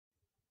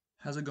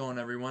How's it going,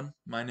 everyone?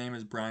 My name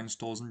is Brian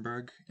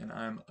Stolzenberg, and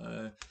I'm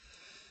a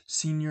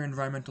senior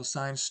environmental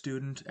science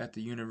student at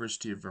the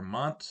University of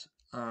Vermont.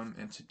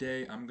 And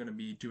today I'm going to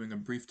be doing a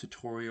brief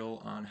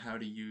tutorial on how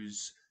to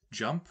use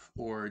JMP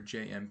or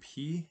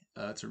JMP.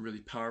 It's a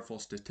really powerful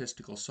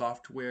statistical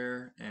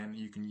software, and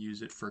you can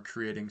use it for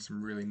creating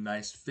some really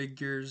nice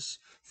figures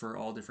for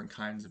all different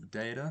kinds of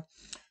data.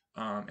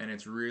 And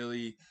it's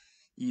really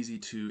easy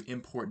to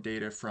import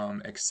data from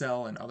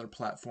Excel and other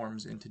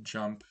platforms into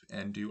JMP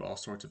and do all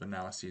sorts of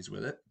analyses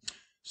with it.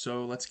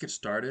 So let's get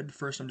started.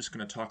 First, I'm just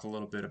going to talk a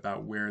little bit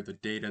about where the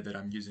data that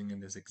I'm using in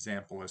this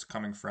example is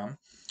coming from.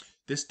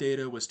 This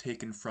data was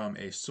taken from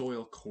a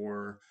soil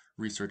core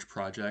research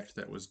project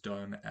that was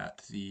done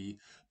at the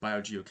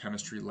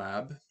Biogeochemistry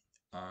Lab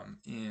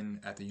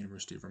at the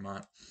University of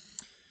Vermont.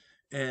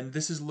 And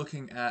this is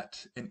looking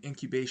at an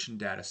incubation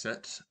data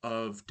set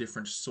of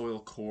different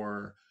soil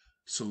core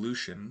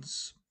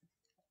solutions,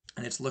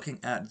 and it's looking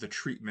at the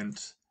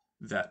treatment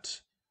that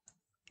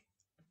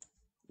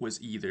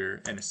was either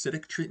an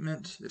acidic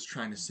treatment that's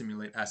trying to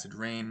simulate acid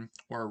rain,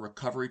 or a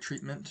recovery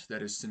treatment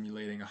that is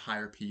simulating a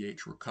higher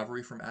pH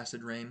recovery from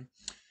acid rain.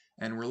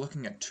 And we're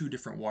looking at two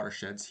different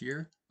watersheds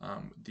here,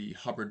 the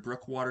Hubbard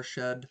Brook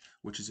watershed,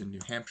 which is in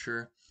New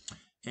Hampshire,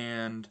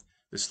 and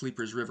the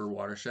Sleepers River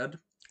watershed,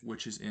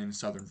 which is in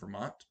southern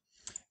Vermont.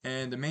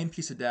 And the main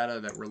piece of data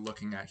that we're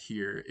looking at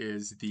here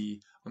is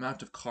the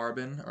amount of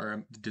carbon,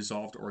 or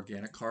dissolved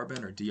organic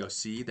carbon, or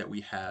DOC, that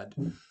we had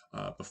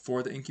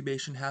before the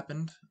incubation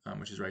happened,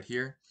 which is right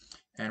here.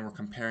 And we're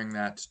comparing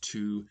that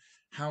to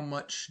how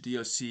much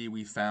DOC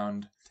we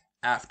found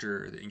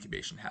after the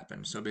incubation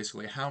happened. So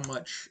basically, how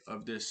much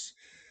of this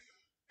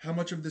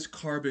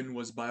carbon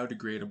was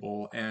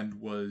biodegradable and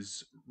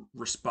was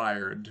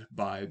respired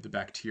by the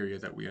bacteria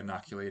that we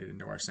inoculated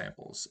into our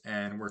samples.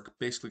 And we're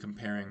basically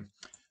comparing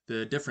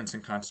the difference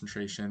in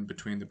concentration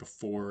between the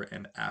before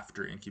and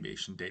after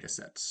incubation data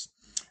sets.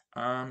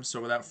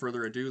 So without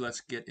further ado,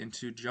 let's get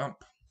into JMP.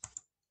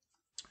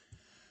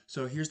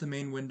 So here's the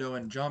main window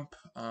in JMP.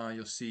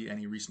 You'll see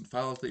any recent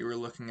files that you were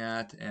looking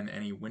at and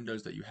any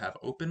windows that you have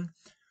open.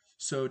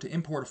 So to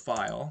import a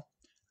file,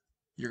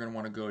 you're going to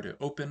want to go to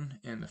Open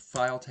in the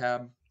File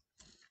tab,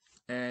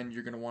 and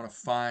you're going to want to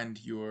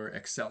find your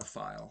Excel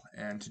file.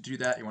 And to do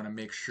that, you want to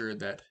make sure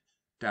that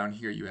down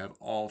here you have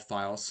all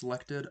files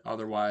selected.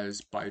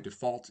 Otherwise, by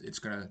default, it's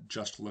going to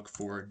just look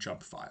for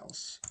JMP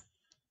files.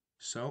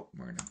 So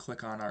we're going to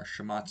click on our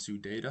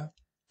Shimatsu data,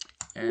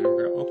 and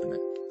we're going to open it.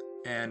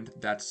 And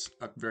that's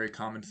a very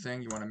common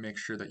thing. You want to make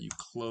sure that you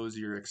close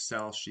your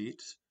Excel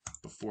sheet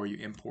before you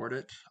import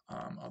it.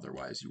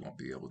 Otherwise, you won't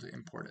be able to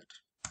import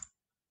it.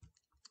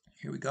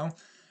 Here we go.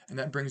 And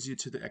that brings you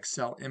to the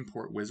Excel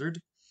import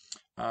wizard.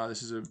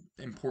 This is an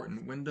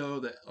important window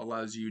that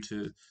allows you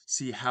to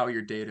see how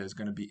your data is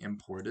going to be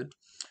imported.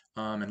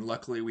 And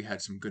luckily, we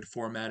had some good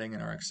formatting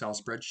in our Excel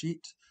spreadsheet.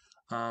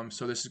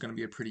 So this is going to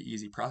be a pretty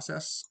easy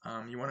process.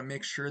 You want to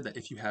make sure that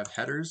if you have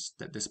headers,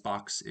 that this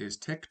box is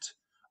ticked.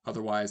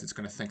 Otherwise, it's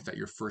going to think that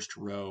your first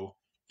row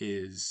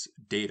is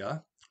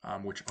data,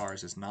 which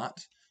ours is not.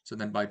 So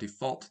then by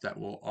default, that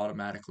will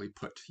automatically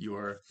put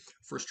your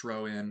first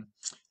row in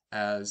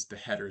as the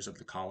headers of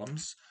the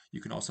columns. You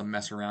can also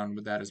mess around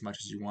with that as much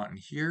as you want in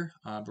here,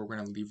 but we're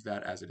going to leave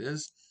that as it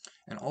is.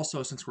 And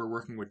also, since we're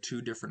working with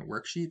two different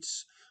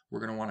worksheets, we're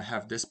going to want to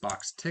have this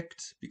box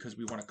ticked because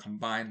we want to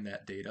combine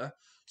that data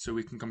so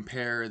we can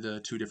compare the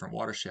two different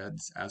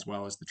watersheds as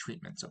well as the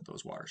treatments of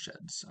those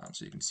watersheds.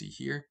 So you can see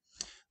here,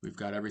 we've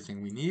got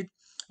everything we need.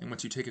 And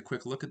once you take a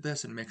quick look at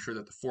this and make sure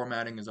that the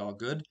formatting is all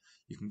good,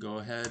 you can go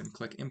ahead and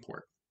click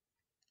Import.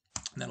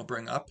 And that'll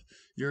bring up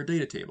your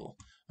data table.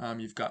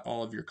 You've got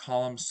all of your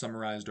columns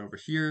summarized over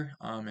here,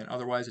 and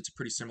otherwise it's a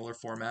pretty similar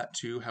format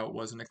to how it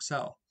was in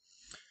Excel.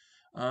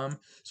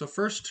 So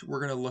first, we're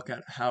going to look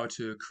at how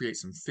to create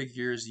some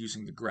figures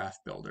using the graph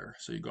builder.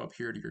 So you go up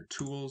here to your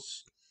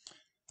tools,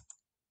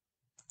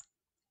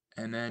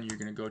 and then you're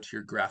going to go to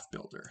your graph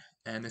builder.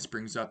 And this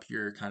brings up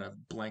your kind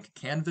of blank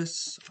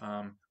canvas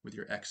with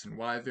your X and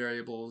Y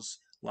variables,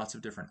 lots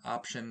of different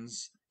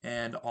options,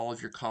 and all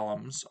of your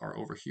columns are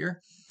over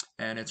here.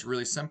 And it's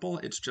really simple.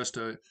 It's just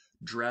a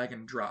drag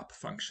and drop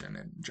function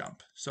in JMP.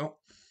 So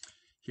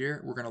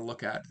here we're going to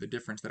look at the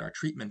difference that our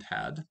treatment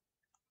had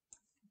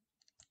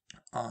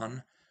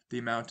on the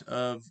amount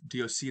of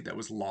DOC that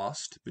was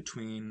lost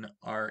between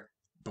our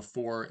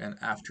before and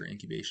after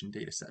incubation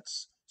data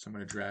sets. So I'm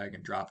going to drag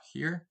and drop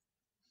here.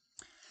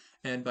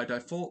 And by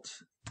default,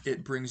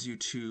 it brings you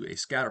to a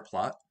scatter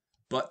plot,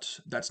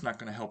 but that's not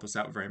going to help us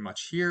out very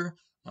much here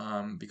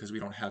because we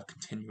don't have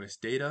continuous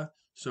data.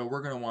 So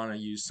we're going to want to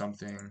use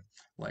something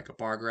like a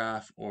bar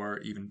graph, or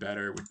even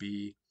better would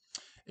be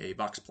a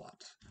box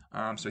plot.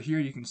 So here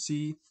you can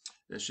see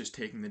it's just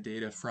taking the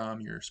data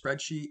from your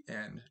spreadsheet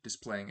and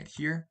displaying it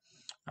here.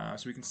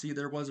 So we can see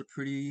there was a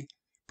pretty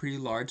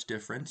large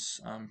difference,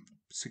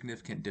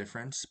 significant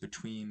difference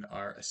between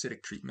our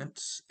acidic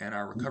treatments and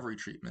our recovery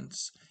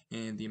treatments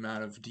in the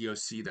amount of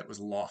DOC that was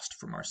lost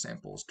from our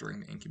samples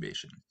during the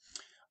incubation.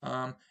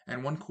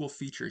 And one cool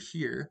feature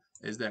here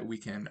is that we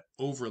can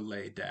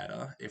overlay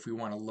data if we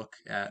want to look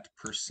at,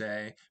 per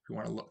se, if we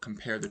want to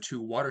compare the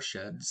two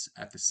watersheds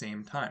at the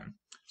same time.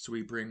 So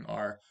we bring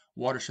our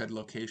watershed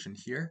location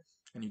here,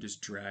 and you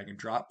just drag and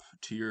drop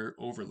to your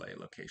overlay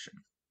location.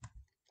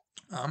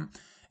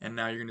 And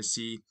now you're going to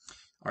see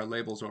our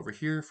labels over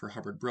here for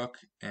Hubbard Brook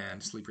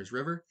and Sleepers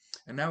River.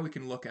 And now we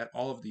can look at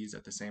all of these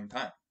at the same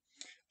time,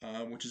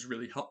 which is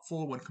really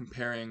helpful when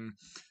comparing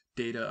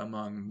data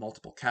among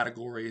multiple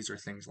categories or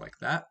things like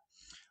that.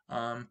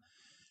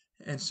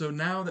 And so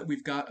now that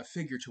we've got a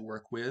figure to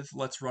work with,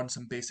 let's run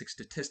some basic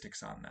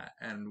statistics on that.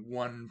 And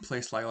one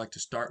place I like to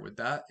start with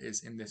that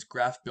is in this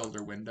graph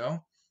builder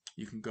window.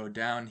 You can go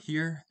down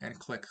here and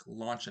click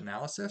Launch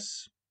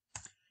Analysis,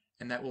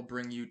 and that will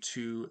bring you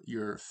to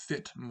your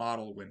Fit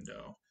Model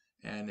window.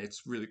 And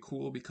it's really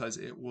cool because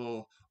it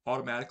will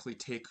automatically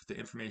take the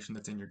information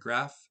that's in your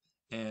graph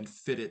and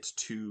fit it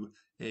to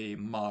a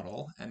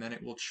model, and then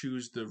it will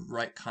choose the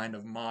right kind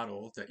of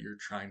model that you're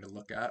trying to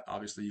look at.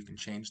 Obviously you can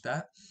change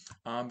that,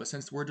 but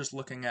since we're just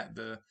looking at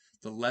the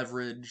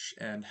leverage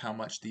and how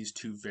much these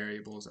two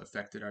variables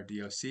affected our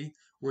DOC,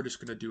 we're just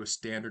going to do a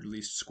standard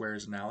least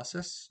squares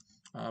analysis.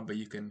 But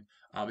you can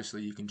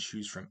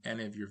choose from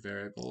any of your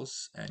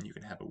variables, and you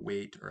can have a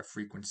weight or a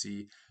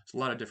frequency. There's a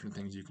lot of different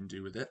things you can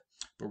do with it,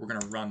 but we're going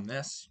to run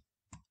this,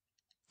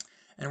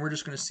 and we're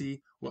just going to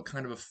see what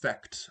kind of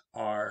effect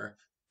our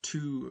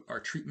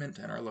treatment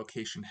and our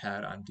location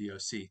had on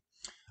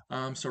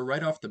DOC. So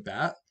right off the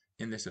bat,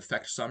 in this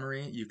effect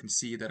summary, you can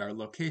see that our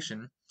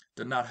location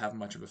did not have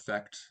much of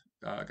effect,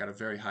 got a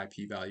very high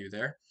p-value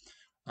there,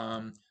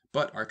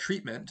 but our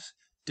treatment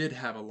did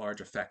have a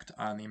large effect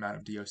on the amount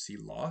of DOC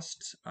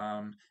lost,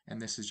 and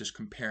this is just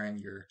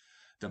comparing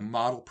the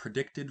model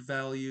predicted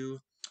value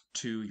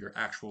to your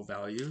actual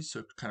values,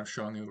 so kind of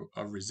showing you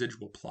a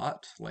residual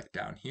plot like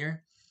down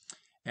here.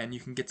 And you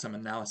can get some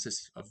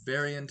analysis of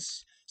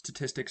variance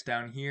statistics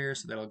down here,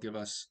 so that'll give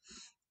us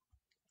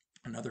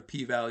another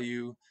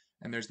p-value,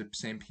 and there's the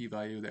same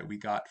p-value that we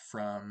got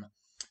from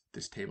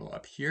this table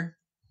up here.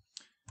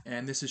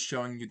 And this is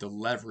showing you the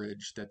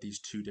leverage that these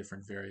two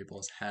different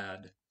variables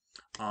had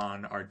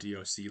on our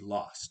DOC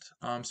lost.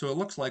 So it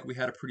looks like we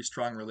had a pretty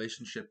strong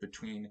relationship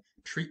between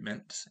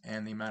treatment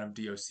and the amount of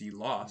DOC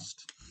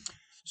lost.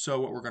 So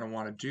what we're going to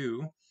want to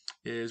do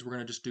is we're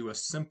going to just do a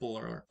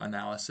simpler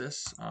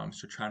analysis,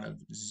 so trying to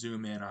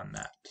zoom in on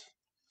that.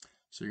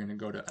 So you're going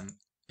to go to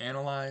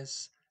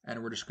Analyze,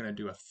 and we're just going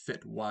to do a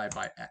fit y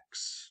by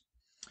x.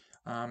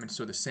 And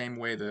so the same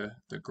way the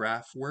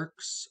graph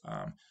works,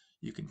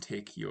 you can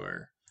take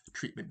your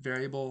treatment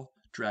variable,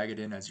 drag it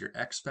in as your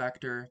x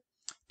factor,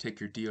 take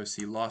your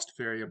DOC lost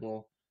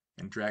variable,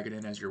 and drag it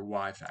in as your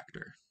y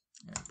factor,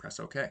 and press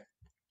OK. And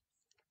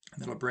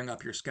that'll bring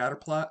up your scatter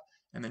plot,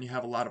 and then you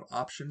have a lot of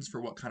options for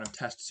what kind of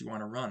tests you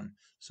want to run.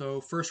 So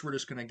first we're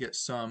just going to get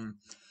some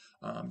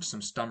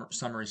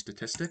summary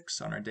statistics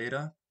on our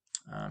data.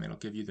 It'll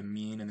give you the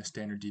mean and the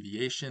standard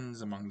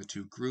deviations among the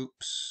two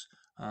groups,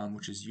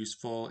 which is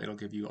useful. It'll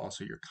give you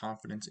also your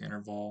confidence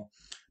interval,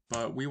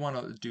 but we want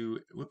to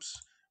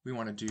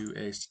do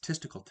a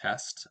statistical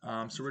test,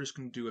 so we're just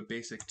going to do a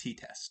basic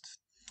t-test.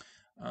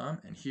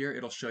 And here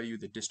it'll show you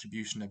the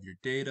distribution of your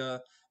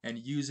data, and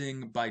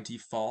using by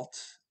default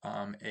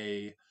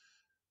a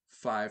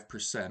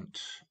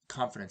 5%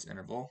 confidence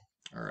interval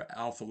or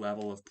alpha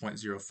level of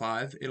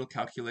 0.05, it'll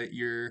calculate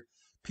your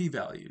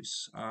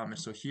p-values. And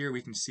so here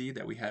we can see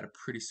that we had a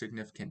pretty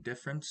significant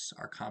difference.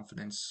 Our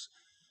confidence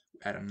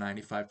at a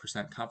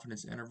 95%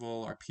 confidence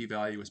interval, our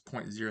p-value was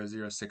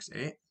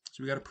 0.0068.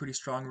 So we got a pretty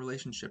strong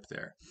relationship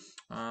there.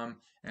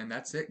 And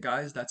that's it,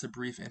 guys. That's a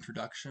brief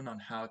introduction on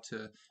how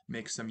to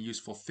make some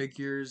useful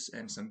figures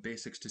and some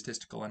basic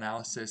statistical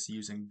analysis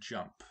using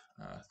JMP.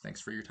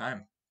 Thanks for your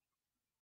time.